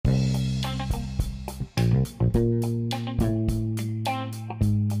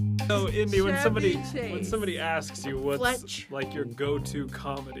So, Indy, when Chevy somebody asks you what's Fletch. like your go-to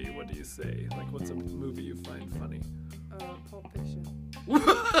comedy, what do you say? Like, what's a movie you find funny? Pulp Fiction.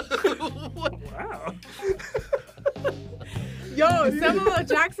 Wow. Yo, Samuel L.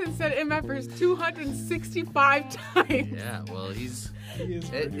 Jackson said MFers 265 times. Yeah, well, He is it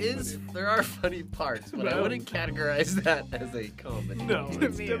pretty is. funny. There are funny parts, but I No. wouldn't categorize that as a comedy. No, To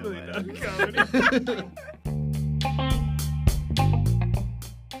it's me, definitely it not was. comedy.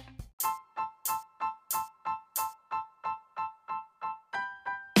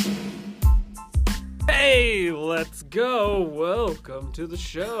 Hey, let's go. Welcome to the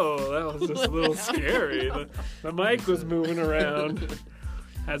show. That was just a little scary. The mic was moving around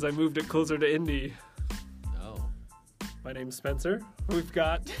as I moved it closer to Indy. Oh. My name's Spencer. We've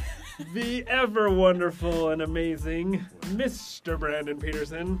got the ever wonderful and amazing Mr. Brandon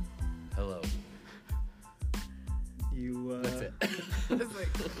Peterson. Hello. You, That's it. It's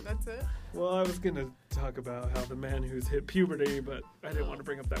like, that's it? Well, I was going to talk about how the man who's hit puberty, but I didn't want to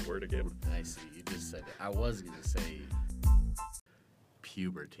bring up that word again. I see. You just said it. I was going to say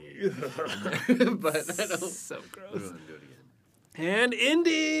puberty. But I don't. So We gross. don't do it again. And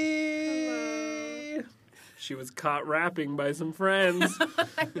Indy! She was caught rapping by some friends.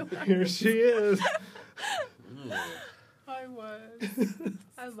 Here she is. Ooh. I was.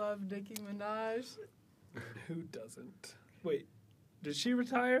 I love Nicki Minaj. Who doesn't? Wait, did she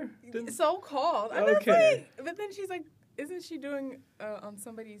retire? Didn't... So called. Okay. But then she's like, isn't she doing she's on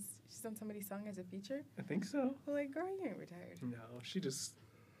somebody's song as a feature? I think so. I'm like, girl, you ain't retired. No, she doesn't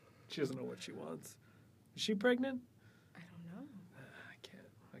know what she wants. Is she pregnant? I don't know.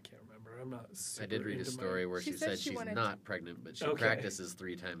 I can't remember. I'm not super I did read a into story where She she said said she she's wanted not pregnant, but she Okay. practices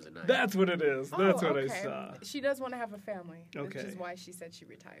 3 times a night. That's what it is. That's what I okay. saw. She does want to have a family, which Okay. is why she said she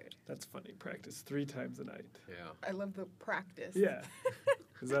retired. That's funny. Practice 3 times a night. Yeah. I love the practice. Yeah.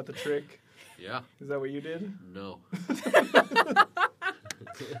 Is that the trick? Yeah. Is that what you did? No.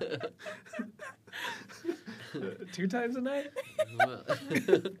 2 times a night? Well,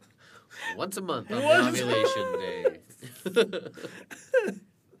 once a month on Once- the ovulation day.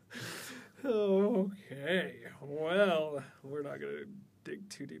 Okay. Well, we're not going to dig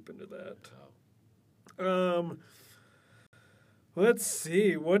too deep into that. Let's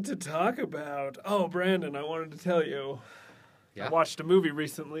see what to talk about. Oh, Brandon, I wanted to tell you. Yeah. I watched a movie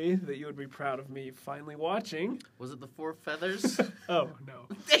recently that you would be proud of me finally watching. Was it The Four Feathers? Oh, no.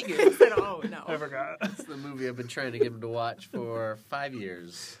 Dang I it. said, oh, no. I forgot. It's the movie I've been trying to get him to watch for 5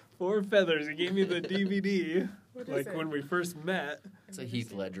 years. Four Feathers. He gave me the DVD, What is like it? when we first met. It's a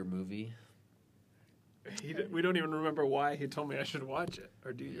Heath Ledger movie. We don't even remember why he told me I should watch it.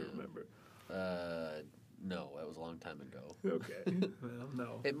 Or do you remember? No, that was a long time ago. Okay. Well,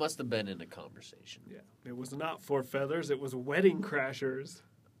 no. It must have been in a conversation. Yeah. It was not Four Feathers. It was Wedding Crashers.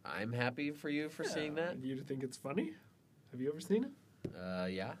 I'm happy for you for seeing that. You think it's funny? Have you ever seen it?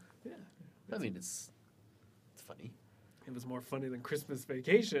 Yeah. Yeah. I mean, it's funny. It was more funny than Christmas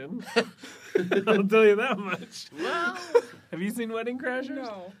Vacation. I'll tell you that much. Well, Have you seen Wedding Crashers?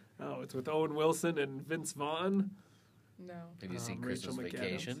 No. Oh, it's with Owen Wilson and Vince Vaughn. No. have you seen Rachel Christmas McAdams.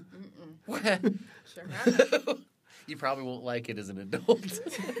 Vacation? Mm-mm. Sure haven't. You probably won't like it as an adult.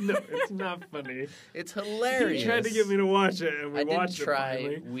 No, it's not funny. It's hilarious. He tried to get me to watch it, and we I did watched try. it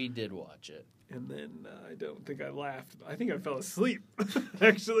finally. We did watch it. And then I don't think I laughed. I think I fell asleep,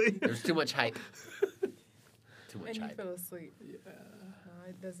 actually. There's too much hype. Too much And you hype. fell asleep. Yeah.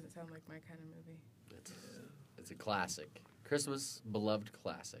 It doesn't sound like my kind of movie. It's a classic. Christmas beloved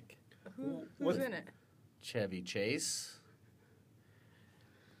classic. Who's What- in it? Chevy Chase.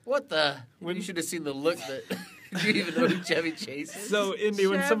 What the? You should have seen the look that. Do you even know who Chevy Chase is? So, Indy,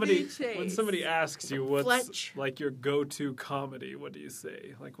 when Chevy somebody Chase. asks you what's Fletch. like your go-to comedy, what do you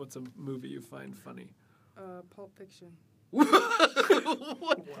say? Like, what's a movie you find funny? Pulp Fiction.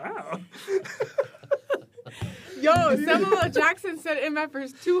 Wow. Yo, Samuel L. Jackson said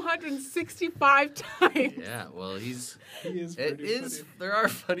MFers 265 times. Yeah, well, He is It pretty is. funny. There are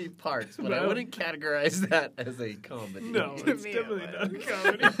funny parts, but I No. wouldn't categorize that as a comedy. No, To it's me, it definitely was.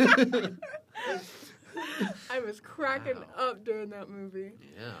 not a comedy. I was cracking Wow. up during that movie.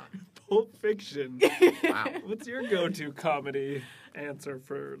 Yeah. Pulp Fiction. Wow. What's your go-to comedy answer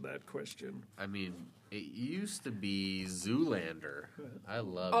for that question? I mean, it used to be Zoolander. I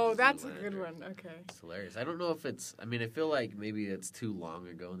love. Oh, that's a Zoolander. good one. Okay. It's hilarious. I don't know if it's. I mean, I feel like maybe it's too long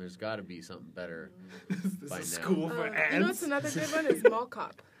ago, and there's got to be something better. Is this By a now. school for ants? You know what's another good one is Mall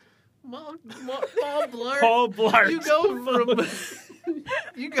Cop. Paul Blart. Paul Blart. You go from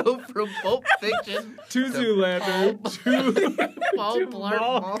you go from Pulp Fiction to Zoolander to Paul to Blart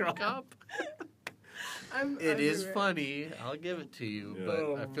Mall Mall Cop. Cop. It is funny. I'll give it to you, but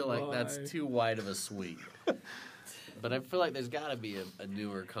Oh, I feel like my. that's too wide of a swing. But I feel like there's got to be a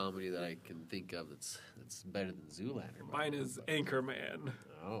newer comedy that I can think of that's better than Zoolander. Mine is Anchorman.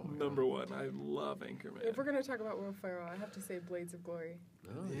 Oh, Number one. I love Anchorman. If we're gonna talk about Will Ferrell, I have to say Blades of Glory.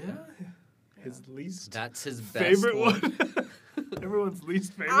 oh, yeah. His least That's his best favorite one. Everyone's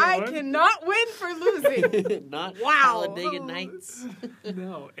least favorite I one. cannot win for losing. Not Wow. Talladega Nights.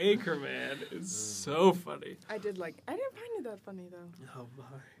 No, Anchorman is so funny. I didn't find it that funny though. Oh my.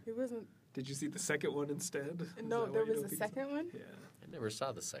 It wasn't. Did you see the second one instead? Is No, that there why you was don't a think so? second one. Yeah. I never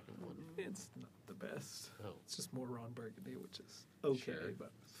saw the second one. It's not the best. Oh. It's just more Ron Burgundy, which is okay, Sure.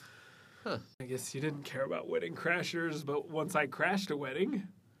 but Huh. I guess you didn't care about Wedding Crashers, but once I crashed a wedding,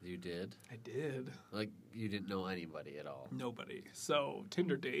 You did? I did. Like, you didn't know anybody at all. Nobody. So,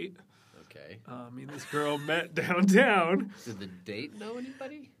 Tinder date. Okay. Me and this girl met downtown. Did the date know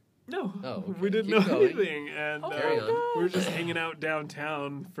anybody? No, Oh, okay. we didn't Keep know going. anything, and Carry on. we were just hanging out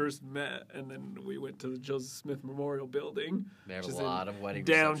downtown. First met, and then we went to the Joseph Smith Memorial Building, They have which a is in lot of wedding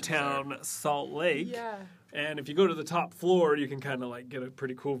receptions downtown Salt Lake. Yeah. And if you go to the top floor, you can kind of like get a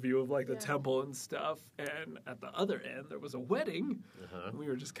pretty cool view of like the Yeah. temple and stuff. And at the other end, there was a wedding. there. Uh-huh. And we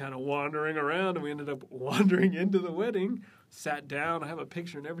were just kind of wandering around, and we ended up wandering into the wedding. Sat down. I have a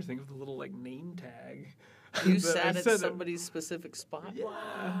picture and everything of the little like name tag. You that I sat at said it. somebody's specific spot?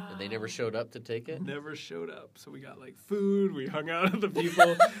 Yeah. And they never showed up to take it? Never showed up. So we got like food. We hung out with the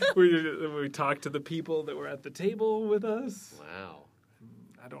people. we talked to the people that were at the table with us. Wow.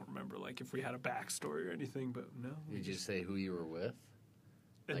 I don't remember like if we had a backstory or anything, but no. we Did you just- say who you were with?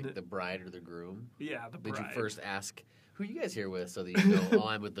 and Like the- the bride or the groom? yeah, the Did bride. you first ask, who you guys here with, so that you know, oh,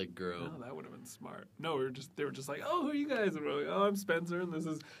 I'm with the No, groom? that would have been smart. No, they were just like, oh, who are you guys? And we're like, oh, I'm Spencer, and this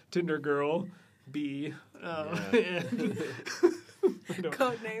is Tinder girl B. Yeah. And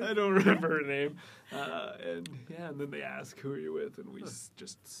Code name. I don't remember her name. And then they ask, who are you with? And we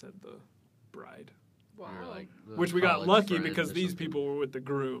just said the bride. Wow. You were like, Which we got college lucky friends because or these something. people were with the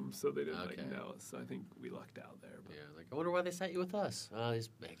groom, so they didn't Okay. like know us. So I think we lucked out there. But Yeah, like, I wonder why they sat you with us. Oh, these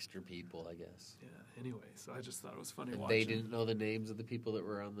extra people, I guess. yeah, anyway, so I just thought it was funny And watching. they didn't know the names of the people that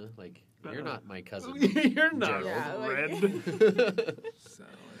were on the, like, you're Uh-uh. not my cousin. You're not Gerald. Yeah, like- red. So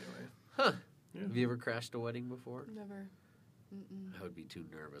anyway. Huh. Yeah. Have you ever crashed a wedding before? Never. Mm-mm. I would be too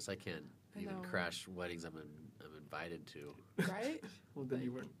nervous. I can't I even know. crash weddings I'm invited to. Right? Well, then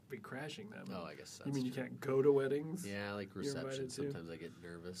you wouldn't be crashing them. Oh, I guess that's You mean you true. can't go to weddings? Yeah, like You're invited receptions. to? Sometimes I get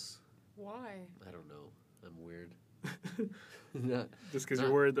nervous. Why? I don't know. I'm weird. Not- Just because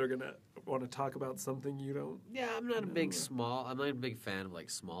you're worried they're gonna want to talk about something you don't. yeah, I'm not a big No. I'm not a big fan of like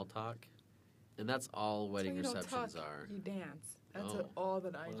small talk, and that's all wedding So you don't receptions talk, are. You dance. That's Oh. all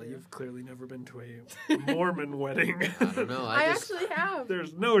that I Well, do. you've clearly never been to a Mormon wedding. I don't know. I I just actually have.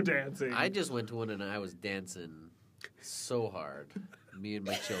 There's no dancing. I just went to one and I was dancing so hard. Me and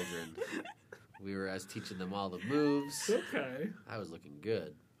my children. I was teaching them all the moves. Okay. I was looking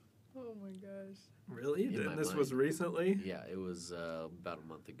good. Oh my gosh. Really? In my And this mind. was recently? Yeah, it was about a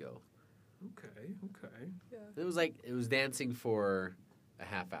month ago. Okay, okay. Yeah. It was dancing for a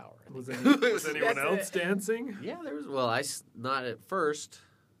half hour. I Was, think. was anyone That's else it. dancing? Yeah, there was. Well, not at first.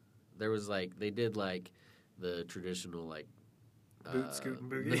 There was like they did like the traditional like Boot, scoot,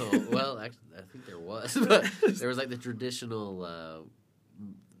 and boogie? No, well, actually, I think there was, but there was like the traditional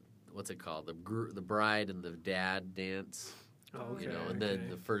what's it called? The bride and the dad dance. Oh, okay. You know, and then okay.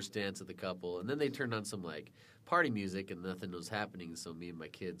 the first dance of the couple, and then they turned on some like party music, and nothing was happening. So me and my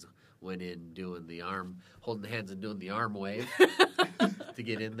kids went in doing the holding hands and doing the arm wave to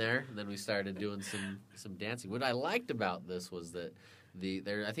get in there, and then we started doing some dancing. What I liked about this was that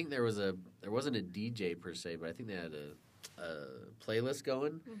I think there wasn't a DJ per se, but I think they had a playlist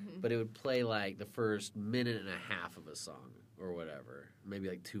going, but it would play like the first minute and a half of a song or whatever, maybe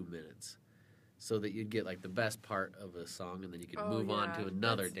like 2 minutes. So that you'd get like the best part of a song, and then you could move on to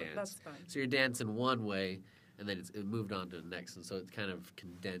another dance. That's fun. So you're dancing one way, and then it moved on to the next, and so it kind of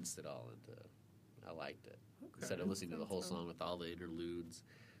condensed it all into. I liked it instead of listening to the whole song with all the interludes.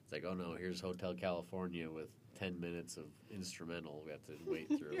 It's like, oh no, here's Hotel California with 10 minutes of instrumental we have to wait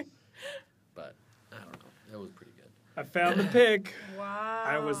through. But I don't know, it was pretty good. I found the pic. Wow.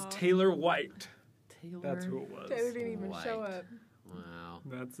 I was Taylor White. Taylor. That's who it was. Taylor didn't even show White. up. Wow,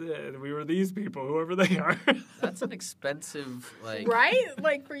 That's it. We were these people, whoever they are. that's an expensive like. Right?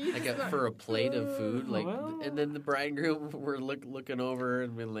 Like for you Like to for a plate of food, like, Well. and then the bride and groom were looking over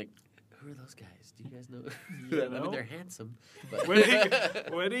and being like, "Who are those guys? Do you guys know?" You I know? mean, they're handsome. But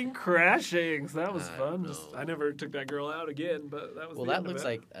wedding crashings. That was I fun. know. I never took that girl out again, but that was well, the that end of looks it.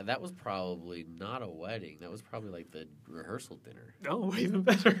 like that was probably not a wedding. That was probably like the rehearsal dinner. Oh, even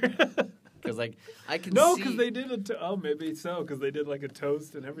better. Because like, I can No, see. because they did maybe so, because they did like a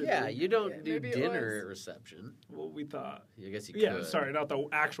toast and everything. Yeah, you don't Yeah, do maybe it dinner was. at reception. Well, we thought. I guess you Yeah, could. sorry, not the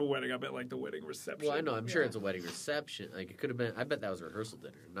actual wedding. I meant like the wedding reception. Well, I know. I'm sure Yeah. it's a wedding reception. Like, it could have been. I bet that was a rehearsal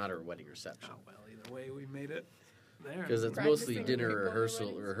dinner, not a wedding reception. Oh, well, either way, we made it there. Because it's Practicing mostly dinner people at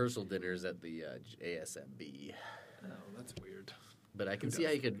weddings? rehearsal dinners at the ASMB. Oh, that's weird. But I can Who see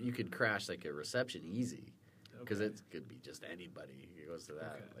how does? you could crash like a reception easy. Because Okay. it could be just anybody who goes to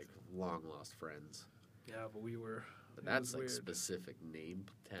that, Okay. like long lost friends. Yeah, but we were. But it that's was like weird. specific name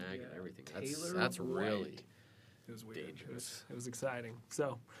tag and Yeah, everything. Taylor That's White. really It was weird. dangerous. It was exciting.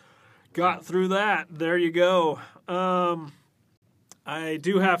 So, got through that. There you go. I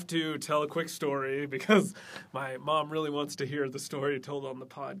do have to tell a quick story because my mom really wants to hear the story told on the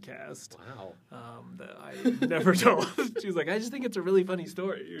podcast wow. that I never told. She was like, I just think it's a really funny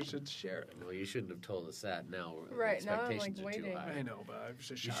story. You should share it. Well, you shouldn't have told us that. Now Right, now I'm, like, expectations are too waiting. high. I know, but I was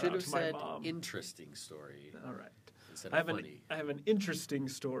just You shout should out have to my said mom. interesting story All right. instead I of have funny. I have an interesting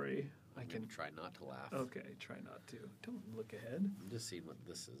story. I I can. can try not to laugh. Okay, try not to. Don't look ahead. I'm just seeing what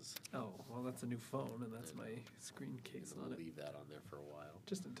this is. Oh, well, that's a new phone, and that's my screen case I'll on it. leave that on there for a while.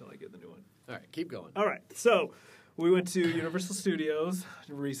 Just until I get the new one. All right, keep going. All right, so we went to Universal Studios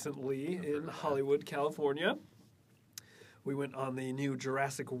recently in Hollywood, California. We went on the new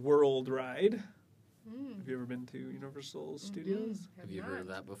Jurassic World ride. Have you ever been to Universal Studios? Have you heard of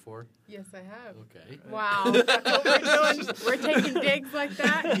that before? Yes, I have. Okay. Wow, that's what we're doing. We're taking digs like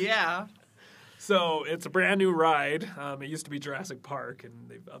that. Yeah. So it's a brand new ride. It used to be Jurassic Park, and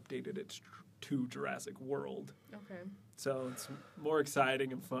they've updated it to Jurassic World. Okay. So it's more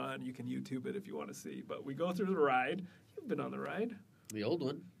exciting and fun. You can YouTube it if you want to see. But we go through the ride. You've been on the ride. The old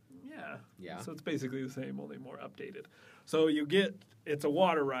one. Yeah. Yeah. So it's basically the same, only more updated. So it's a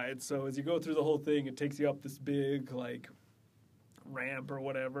water ride. So as you go through the whole thing, it takes you up this big, like, ramp or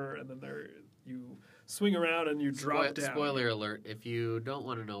whatever. And then you swing around and you drop down. Spoiler alert. If you don't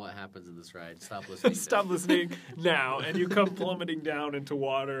want to know what happens in this ride, stop listening. Stop now. listening now. And you come plummeting down into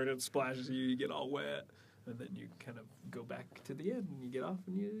water and it splashes you. You get all wet. And then you kind of go back to the end and you get off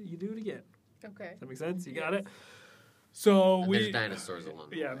and you do it again. Okay. Does that make sense? You got it? So And there's dinosaurs along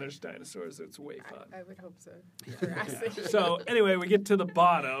the Yeah, way. and there's dinosaurs. So it's way fun. I would hope so. Jurassic. So anyway, we get to the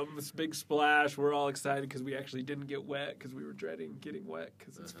bottom, this big splash. We're all excited because we actually didn't get wet because we were dreading getting wet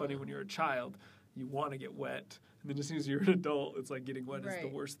because it's funny when you're a child, you want to get wet. And then as soon as you're an adult, it's like getting wet is the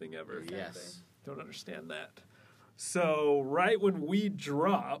Right. worst thing ever. Yes. Don't understand that. So right when we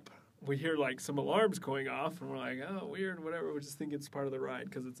drop, we hear like some alarms going off and we're like, oh, weird, whatever. We just think it's part of the ride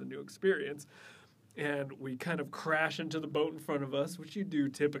because it's a new experience. And we kind of crash into the boat in front of us, which you do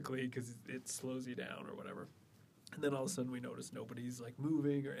typically because it slows you down or whatever. And then all of a sudden we notice nobody's like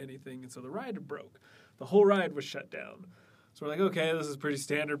moving or anything. And so the ride broke. The whole ride was shut down. So we're like, okay, this is pretty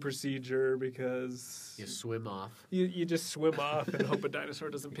standard procedure because You swim off. you just swim off and hope a dinosaur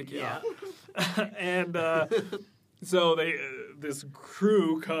doesn't pick you Yeah. up. And so this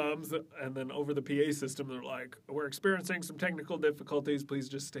crew comes, and then over the PA system, they're like, we're experiencing some technical difficulties. Please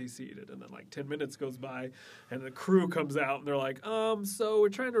just stay seated. And then like 10 minutes goes by, and the crew comes out, and they're like, so we're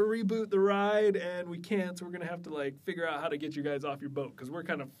trying to reboot the ride, and we can't, so we're going to have to like figure out how to get you guys off your boat, because we're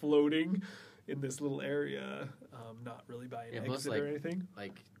kind of floating in this little area, not really by an most exit or anything.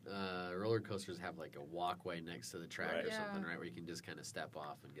 Like roller coasters have like a walkway next to the track Right. or something, Yeah. right? Where you can just kind of step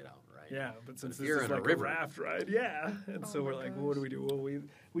off and get out, right? Yeah, but since if this you're is on a like a river- raft ride, yeah. And so Oh we're my like, well, what do gosh. we do? Well,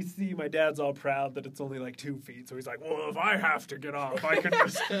 we see my dad's all proud that it's only like 2 feet. So he's like, well, if I have to get off, I can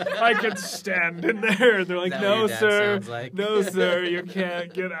just, I can stand in there. And they're like, Is that what no, your dad sir, sounds like? no, sir, you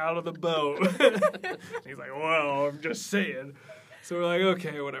can't get out of the boat. He's like, well, I'm just saying. So we're like,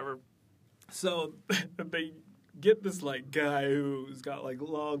 okay, whatever. So they get this like guy who's got like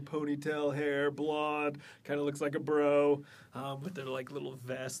long ponytail hair, blonde, kind of looks like a bro, with their like little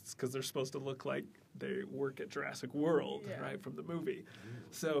vests because they're supposed to look like they work at Jurassic World, Yeah. right, from the movie.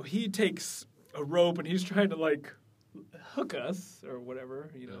 So he takes a rope and he's trying to like hook us or whatever,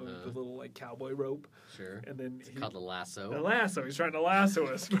 you know, the little like cowboy rope, Sure. and then It's called a lasso. a lasso. He's trying to lasso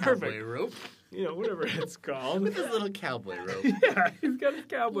us. Cowboy Perfect. rope. You know, whatever it's called. With his little cowboy rope. Yeah, he's got his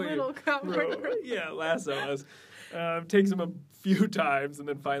cowboy Little cowboy rope. rope. Yeah, lasso us. Takes him a few times, and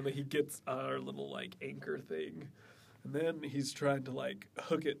then finally he gets our little like anchor thing, and then he's trying to like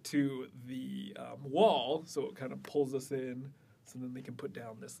hook it to the wall, so it kind of pulls us in, so then they can put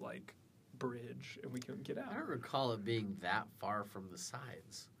down this like bridge, and we can get out. I don't recall it being that far from the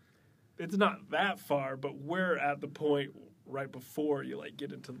sides. It's not that far, but we're at the point right before you like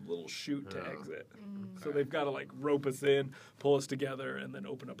get into the little chute to Oh. exit. So they've got to like rope us in, pull us together, and then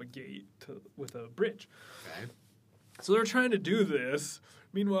open up a gate with a bridge. Okay. So they're trying to do this.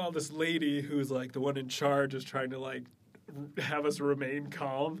 Meanwhile, this lady who's like the one in charge is trying to like have us remain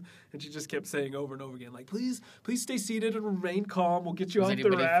calm, and she just kept saying over and over again, like, please stay seated and remain calm. We'll get you Was off the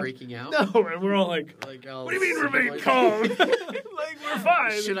anybody raft. freaking out? No, and we're all like, Oh, what do you mean super remain boys. calm? Like, we're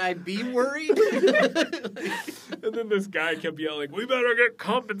fine. Should I be worried? And then this guy kept yelling, we better get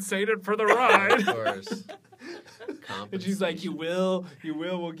compensated for the ride. Of course. And she's like, you will,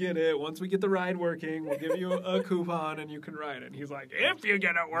 we'll get it. Once we get the ride working, we'll give you a coupon and you can ride it. And he's like, if you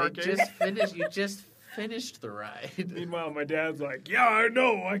get it working. You just finished the ride. Meanwhile, my dad's like, yeah, I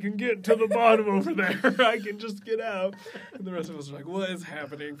know. I can get to the bottom over there. I can just get out. And the rest of us are like, what is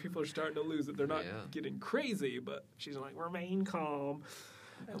happening? People are starting to lose it. They're not getting crazy, but she's like, remain calm.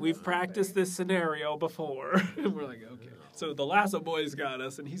 We've practiced this scenario before. And we're like, okay. So the lasso boy's got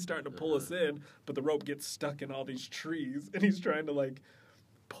us, and he's starting to pull us in, but the rope gets stuck in all these trees, and he's trying to, like,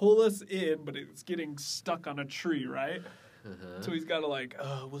 pull us in, but it's getting stuck on a tree, right? So he's got to, like,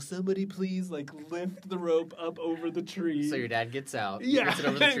 will somebody please, like, lift the rope up over the tree? So your dad gets out, Yeah. gets it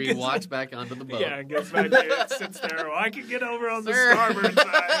over the tree, walks back onto the boat. Yeah, and gets back there, sits there. Well, I can get over on the starboard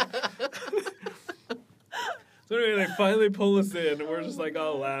side. So anyway, they finally pull us in, and we're just like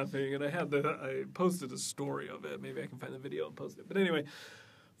all laughing. And I posted a story of it. Maybe I can find the video and post it. But anyway,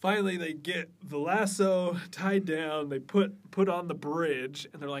 finally they get the lasso tied down. They put on the bridge,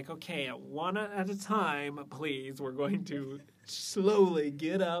 and they're like, okay, one at a time, please. We're going to slowly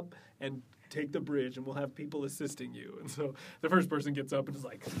get up and take the bridge, and we'll have people assisting you. And so the first person gets up and is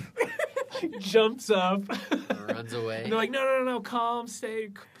like, jumps up, Runs away. And they're like, no, calm, stay,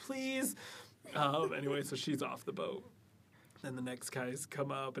 please. Anyway, so she's off the boat. Then the next guys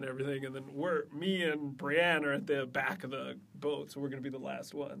come up and everything, and then me and Brienne are at the back of the boat, so we're going to be the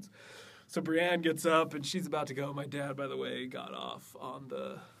last ones. So Brienne gets up, and she's about to go. My dad, by the way, got off on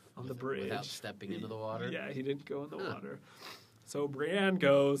the bridge. Without stepping into the water? Yeah, he didn't go in the water. So Brienne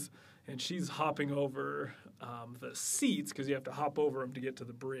goes, and she's hopping over the seats, because you have to hop over them to get to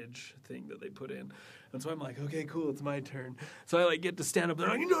the bridge thing that they put in. And so I'm like, okay, cool, it's my turn. So I like get to stand up there.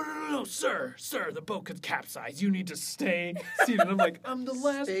 Like, no, sir, the boat could capsize. You need to stay seated. I'm like, I'm the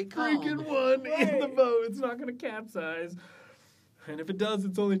last Stay calm. freaking one in the boat. It's not going to capsize. And if it does,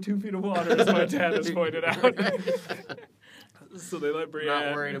 it's only 2 feet of water, as my dad has pointed out. So they let Brienne.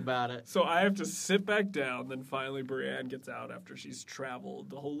 Not worried about it. So I have to sit back down. Then finally Brienne gets out after she's traveled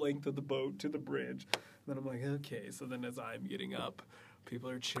the whole length of the boat to the bridge. Then I'm like, okay. So then as I'm getting up, people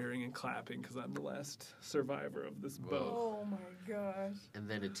are cheering and clapping because I'm the last survivor of this boat. Oh my gosh. And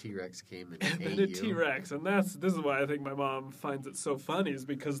then a T-Rex came and And ate then a you. T-Rex, and this is why I think my mom finds it so funny, is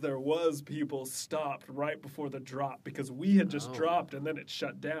because there was people stopped right before the drop, because we had just dropped and then it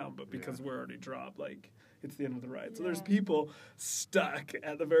shut down, but because we're already dropped, like, it's the end of the ride. So there's people stuck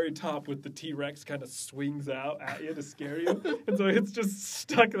at the very top with the T-Rex kind of swings out at you to scare you, and so it's just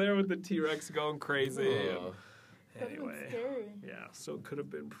stuck there with the T-Rex going crazy. Whoa. Anyway, That's scary. yeah, so it could have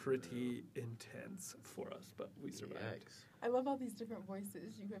been pretty intense for us, but we survived. Yikes. I love all these different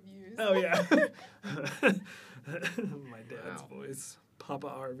voices you have used. Oh, yeah. My dad's Wow. voice. Papa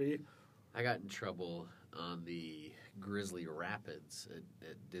Harvey. I got in trouble on the Grizzly Rapids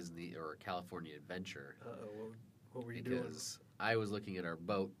at Disney or California Adventure What were you doing? because I was looking at our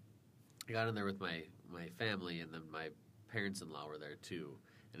boat. I got in there with my family, and then my parents-in-law were there too.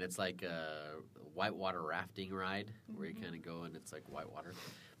 And it's like a whitewater rafting ride where you kind of go and it's like whitewater.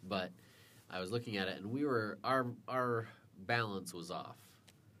 But I was looking at it, and our balance was off.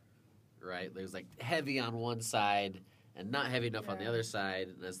 Right, there was like heavy on one side and not heavy enough on the other side.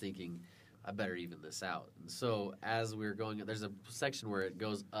 And I was thinking, I better even this out. And so as we were going, there's a section where it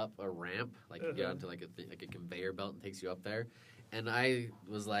goes up a ramp, like you get onto like a conveyor belt and takes you up there. And I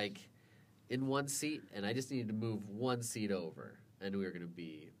was like in one seat, and I just needed to move one seat over, and we were going to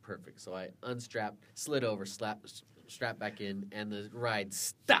be perfect. So I unstrapped, slid over, strapped back in, and the ride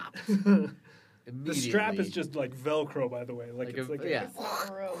stopped. The strap is just like Velcro, by the way. Like it's like yeah. It's not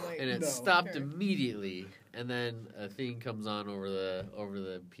a row, like, And it No. stopped Okay. immediately, and then a thing comes on over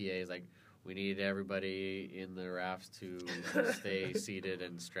the PA. It's like, we need everybody in the rafts to stay seated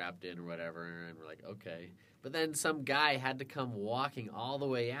and strapped in or whatever. And we're like, okay. But then some guy had to come walking all the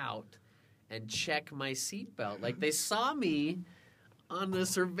way out and check my seatbelt. Like, they saw me on the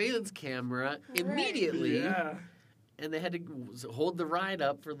surveillance camera immediately. Yeah. And they had to hold the ride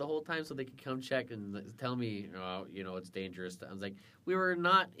up for the whole time so they could come check and tell me, oh, it's dangerous. I was like, we were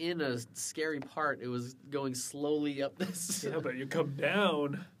not in a scary part. It was going slowly up this. Yeah, but you come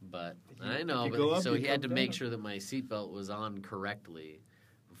down. But You- I know. if you go But, up, so you he had to come make down. sure that my seatbelt was on correctly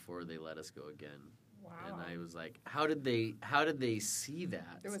before they let us go again. Wow. And I was like, how did they see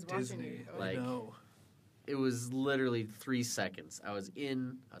that? It was watching Disney. you. Like, I know. it was literally 3 seconds. I was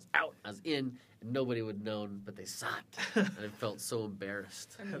in, I was out, I was in, and nobody would have known, but they saw it. And I felt so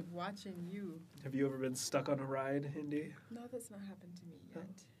embarrassed. I'm watching you. Have you ever been stuck on a ride, Indy? No, that's not happened to me yet.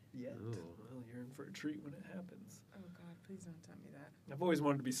 Yet. Ooh. Well, you're in for a treat when it happens. Oh, God, please don't tell me that. I've always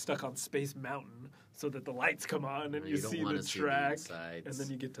wanted to be stuck on Space Mountain so that the lights come on and you don't see wanna the see track. insides. And then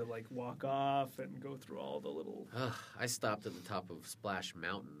you get to like walk off and go through all the little. Ugh, I stopped at the top of Splash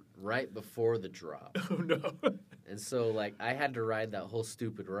Mountain right before the drop. Oh no! And so, like, I had to ride that whole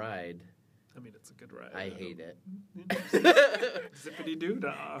stupid ride. I mean, it's a good ride. I hate it. Zippity doo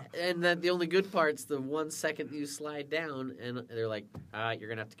dah. And then the only good part's the 1 second you slide down, and they're like, you're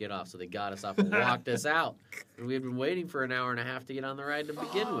going to have to get off. So they got us off and walked us out. And we had been waiting for an hour and a half to get on the ride to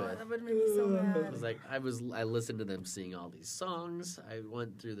begin with. That would have made me so It mad. was like, I listened to them sing all these songs. I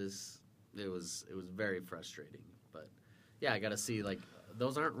went through this. It was very frustrating. But, yeah, I got to see, like,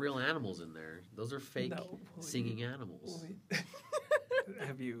 those aren't real animals in there. Those are fake singing animals.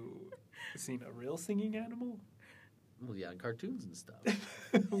 Have you seen a real singing animal? Well, yeah, in cartoons and stuff.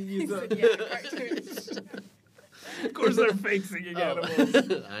 He said, yeah, cartoons. Of course, they're fake singing animals.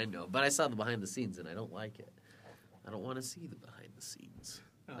 I know, but I saw the behind the scenes and I don't like it. I don't want to see the behind the scenes.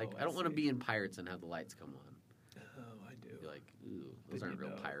 Like, I don't want to be in Pirates and have the lights come on. Oh, I do. Be like, ooh, those Then aren't you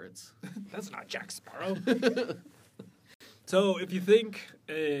real know. pirates. That's not Jack Sparrow. So, if you think,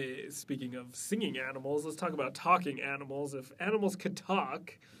 speaking of singing animals, let's talk about talking animals. If animals could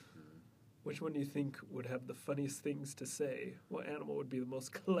talk, which one do you think would have the funniest things to say? What animal would be the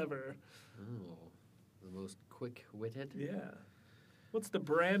most clever? Oh, the most quick-witted? Yeah. What's the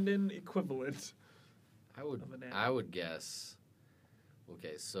Brandon equivalent? of an animal? I would guess.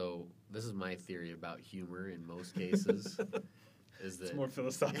 Okay, so this is my theory about humor in most cases. Is that It's more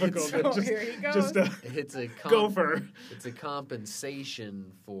philosophical than Oh, just, here he goes. just a it's a gopher. It's a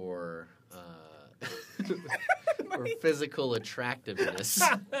compensation for for physical attractiveness.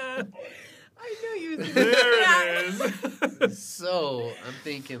 I knew you was going to There it is. So I'm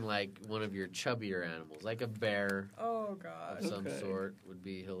thinking like one of your chubbier animals, like a bear Oh, of gosh. some Okay. sort, would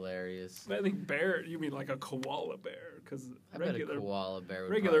be hilarious. I think bear, you mean like a koala bear, because I bet a regular, koala bear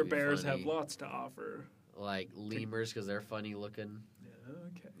would regular probably be bears funny. have lots to offer. Like lemurs because they're funny looking. Yeah,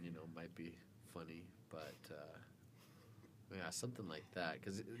 okay. You know, might be funny, but yeah, something like that.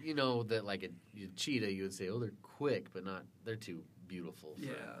 Because you know that like a cheetah, you would say, oh, they're quick, but they're too beautiful. For,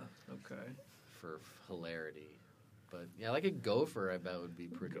 Yeah, okay. for hilarity. But yeah, like a gopher, I bet would be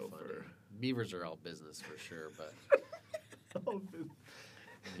pretty funny. Gopher. Beavers are all business for sure, but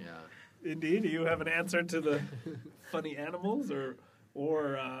yeah. Indeed, do you have an answer to the funny animals, or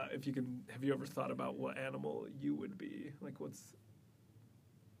if you can, have you ever thought about what animal you would be? Like, what's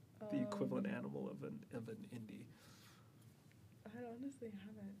the equivalent animal of an indie? I honestly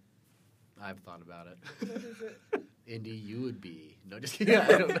haven't. I've thought about it. What is it? Indy, you would be. No, just kidding. I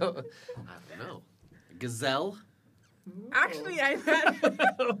don't know. I don't know. A gazelle? Actually, I've had.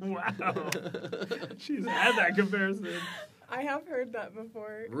 Wow, she's had that comparison. I have heard that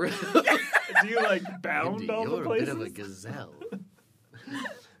before. Really? Do you like bound Indy, all the you're a places? bit of a gazelle.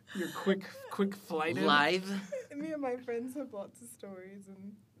 You're quick flighted. Live? Me and my friends have lots of stories,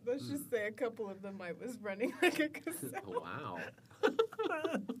 and let's just say a couple of them I was running like a gazelle. Wow.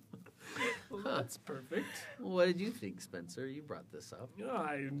 Well, that's perfect. What did you think, Spencer? You brought this up.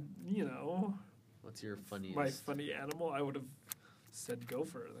 You know, What's your funniest? my funny animal, I would have said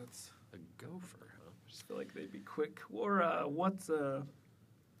gopher. That's. A gopher, huh? I just feel like they'd be quick. Or what's no,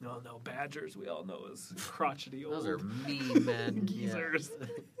 badgers we all know is crotchety old Those are mean men. geezers.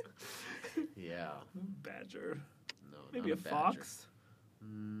 Yeah. Badger. No, Maybe not a badger. fox.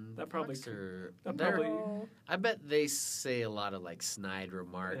 Mm, That probably fox could- are, that they're- probably- Oh, I bet they say a lot of like snide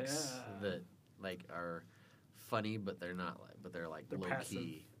remarks Yeah. that like are funny, but they're not like, but they're like They're low passive.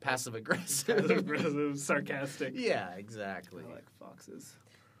 key, passive aggressive. Passive-aggressive, sarcastic. Yeah, exactly. I like foxes.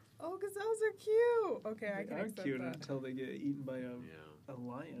 oh, gazelles are cute. Okay, I They can are accept cute that. until they get eaten by Yeah. a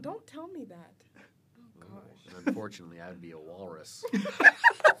lion. Don't tell me that. Oh, Oh, gosh. and unfortunately, I'd be a walrus.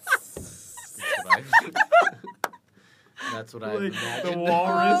 That's what I Like imagined. the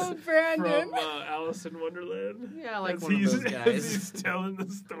walrus Oh, Brandon. from Alice in Wonderland. Yeah, like as one of he's, those as guys. he's telling the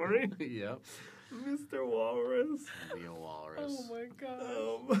story. Yep. Mr. Walrus. I'd be a walrus. Oh, my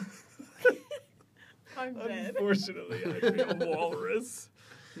gosh. I'm dead. Unfortunately, I'd be a walrus.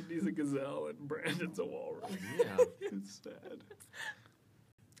 He's a gazelle and Brandon's a walrus. Yeah. It's sad.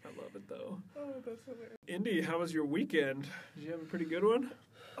 I love it though. Oh, that's hilarious. Indy, how was your weekend? Did you have a pretty good one?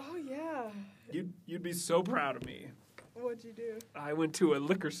 Oh, yeah. You'd be so proud of me. What'd you do? I went to a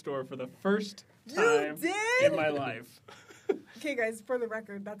liquor store for the first You time did? in my life. Okay, guys, for the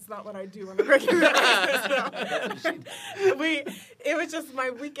record, that's not what I do on a regular basis. It was just my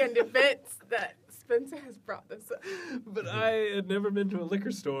weekend events that Spencer has brought this up. But I had never been to a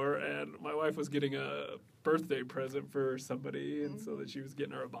liquor store, and my wife was getting a birthday present for somebody, and so that she was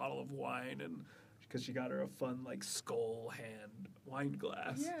getting her a bottle of wine, and because she got her a fun, like, skull hand wine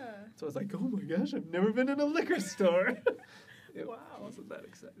glass. Yeah. So I was like, oh my gosh, I've never been in a liquor store. It Wow. wasn't that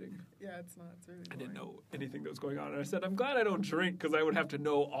exciting. Yeah, it's not. It's really I didn't boring. know anything that was going on. And I said, I'm glad I don't drink because I would have to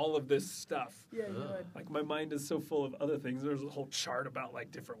know all of this stuff. Yeah, you would. Like, my mind is so full of other things. There's a whole chart about,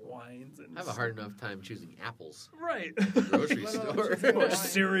 like, different wines. And I have a hard enough time choosing apples. Right. Grocery Let alone store. choosing or wine.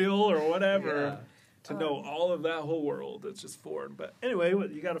 cereal or whatever. Yeah. To know all of that whole world. It's just foreign. But anyway,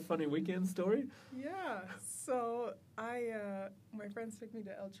 what, you got a funny weekend story? Yeah. So my friends took me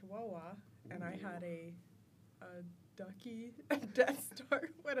to El Chihuahua, and I had a ducky Death Star,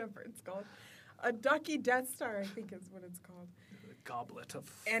 whatever it's called. A ducky Death Star, I think is what it's called. The goblet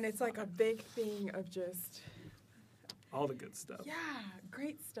of And it's like a big thing of just, all the good stuff. yeah,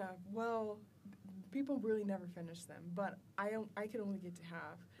 great stuff. Well, people really never finish them, but I can only get to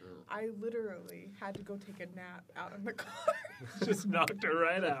half. Oh. I literally had to go take a nap out in the car. Just knocked her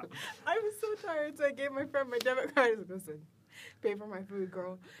right out. I was so tired, so I gave my friend my debit card. I was like, listen, pay for my food,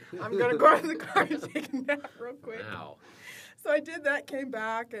 girl. I'm going to go in the car and take a nap real quick. Wow. So I did that, came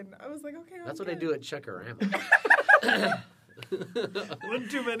back, and I was like, okay, That's I'm what I good. do at Chuckarama. One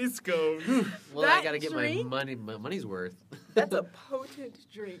too many scones. Well, I That got to get drink? my money's worth. That's a potent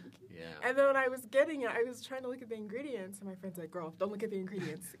drink. Yeah. And then when I was getting it, I was trying to look at the ingredients, and my friend's like, girl, don't look at the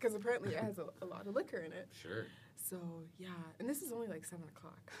ingredients, because apparently it has a lot of liquor in it. Sure. So, yeah. And this is only like 7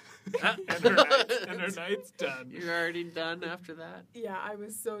 o'clock. and her night's done. You're already done after that? Yeah, I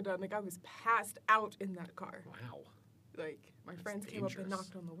was so done. Like, I was passed out in that car. Wow. Like, my That's friends came up and dangerous.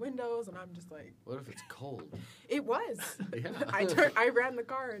 knocked on the windows, and I'm just like, What if it's cold? it was. Yeah. I ran the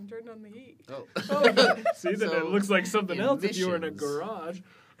car and turned on the heat. Oh. See, then So, it looks like something else if you were in a emissions. garage.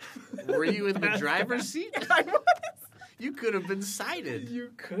 Were you in the driver's seat? I was. You could have been cited.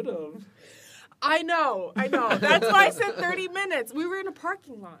 You could have. I know. That's why I said 30 minutes. We were in a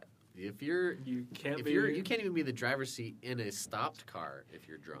parking lot. If you're You can't if be. you can't even be in the driver's seat in a stopped car if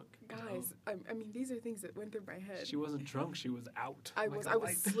you're drunk. Guys, I mean, these are things that went through my head. She wasn't drunk. She was out. I like was a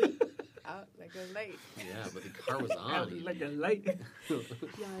light. asleep out like a light. Yeah, but the car was Out on. like a light. Yeah,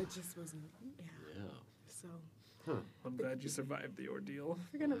 it just wasn't. Yeah. Yeah. So I'm glad you survived the ordeal.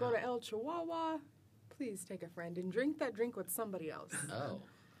 if you're gonna go to El Chihuahua, please take a friend and drink that drink with somebody else. Oh.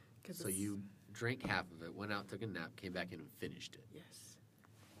 'Cause So it's- you drank half of it, went out, took a nap, came back in and finished it. Yes.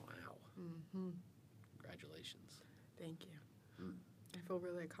 Wow. Mm-hmm. Congratulations. Thank you. Mm. I feel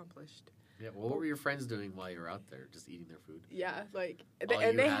really accomplished. Yeah. Well, what were your friends doing while you were out there? Just eating their food? Yeah, like All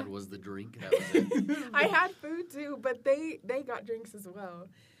and you they had was the drink. That was it. I had food too, but they got drinks as well,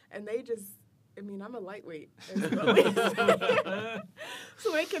 and they just. I mean, I'm a lightweight, as well.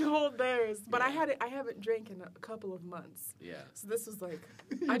 So they can hold theirs. But Yeah. I haven't drank in a couple of months. Yeah. So this was like,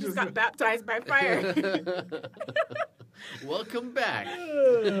 You I just just got baptized by fire, Welcome back. and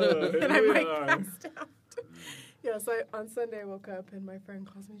I Here we might are. passed out. Yeah, so on Sunday I woke up and my friend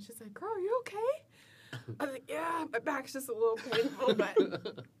calls me. She's like, "Girl, you okay?" I was like, "Yeah, my back's just a little painful, but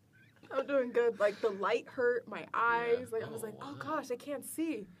I'm doing good." Like the light hurt my eyes. Like I was Oh, like, "Oh wow. gosh, I can't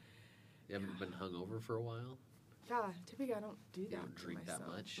see." You haven't been hungover for a while? Yeah, typically I don't do that. don't to drink that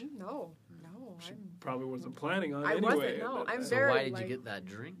myself. much? No. She I'm probably wasn't planning on it I anyway. wasn't, no. but, I'm So very, why did like- you get that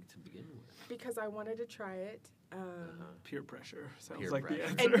drink to begin with? because I wanted to try it. Peer pressure sounds Peer like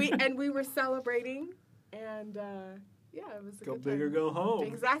pressure. the answer. And we were celebrating, and yeah, it was a Go good big or time. go home.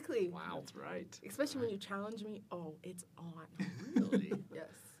 Exactly. Wow. That's right. Especially when you challenge me. Oh, it's on. Really? Yes.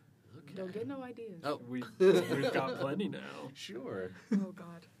 Okay. Don't get no ideas. Oh. We've got plenty now. Sure. Oh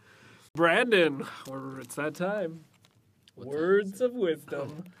God. Brandon, it's that time. What time Words is of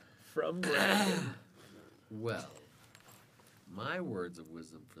wisdom from Brandon. Well, my words of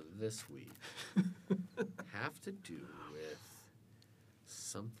wisdom for this week have to do with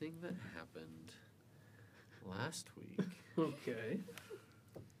something that happened last week. Okay.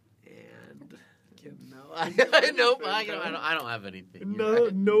 And No, nope, I don't have anything.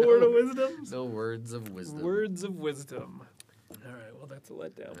 no word of wisdom. No words of wisdom. Words of wisdom. All right. Well, that's a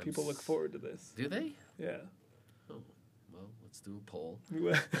letdown. I'm People look forward to this. Do they? Yeah. Oh, well, let's do a poll.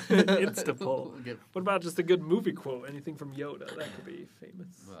 Insta poll. We'll get- What about just a good movie quote? Anything from Yoda that could be famous.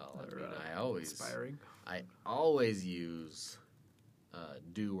 Well, I or, mean, inspiring. I always use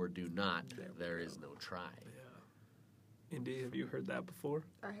do or do not. There we There go. is no try. Yeah. Indy, have you heard that before?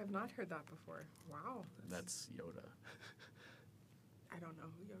 I have not heard that before. Wow. That's Yoda. I don't know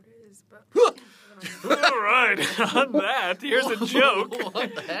who Yoda is, but All right, on that, here's a joke.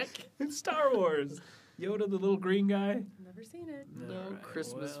 What the heck? It's Star Wars. Yoda, the little green guy. never seen it. No All right,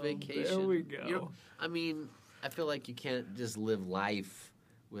 Christmas well, vacation. There we go. You know, I mean, I feel like you can't just live life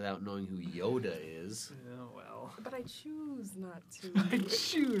without knowing who Yoda is. Oh, well. But I choose not I to.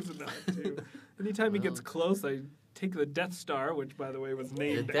 choose not to. Anytime he gets close, I take the Death Star, which, by the way, was The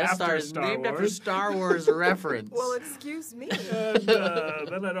named Death after Star is Star named after Wars. Star Wars reference. Well, excuse me. And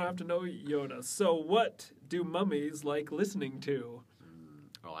then I don't have to know Yoda. So what do mummies like listening to?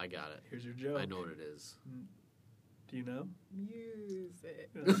 Oh, I got it. Here's your joke. I know what it is. Do you know? Music.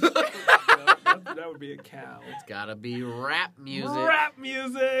 that would be a cow. It's gotta be rap music. Rap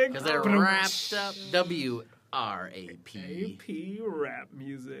music. Because they're wrapped up. W-R-A-P. AP rap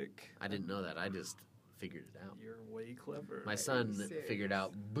music. I didn't know that. I just figured it out. You're way clever. My son serious? figured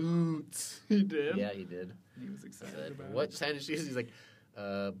out boots. He did? Yeah, he did. He was excited Said, about what it. sign is she? He's like,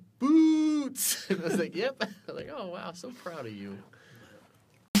 boots. And I was like, yep. I was like, oh, wow, so proud of you.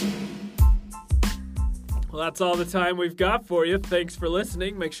 Well, that's all the time we've got for you. Thanks for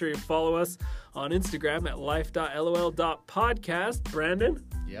listening. Make sure you follow us on Instagram at life.lol.podcast. Brandon,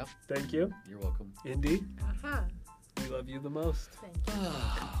 Yep, thank you. you're welcome. Indy, Uh-huh. we love you the most. Thank you.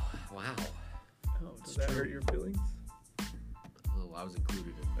 Wow. Oh, does that hurt your feelings? Oh, I was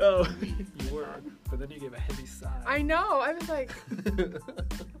included in Oh, the week. you were. But then you gave a heavy sigh. I know. I was like,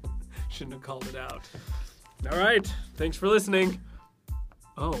 Shouldn't have called it out. All right. Thanks for listening.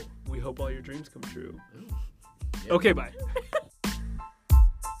 Oh, we hope all your dreams come true. Yep. Okay, bye.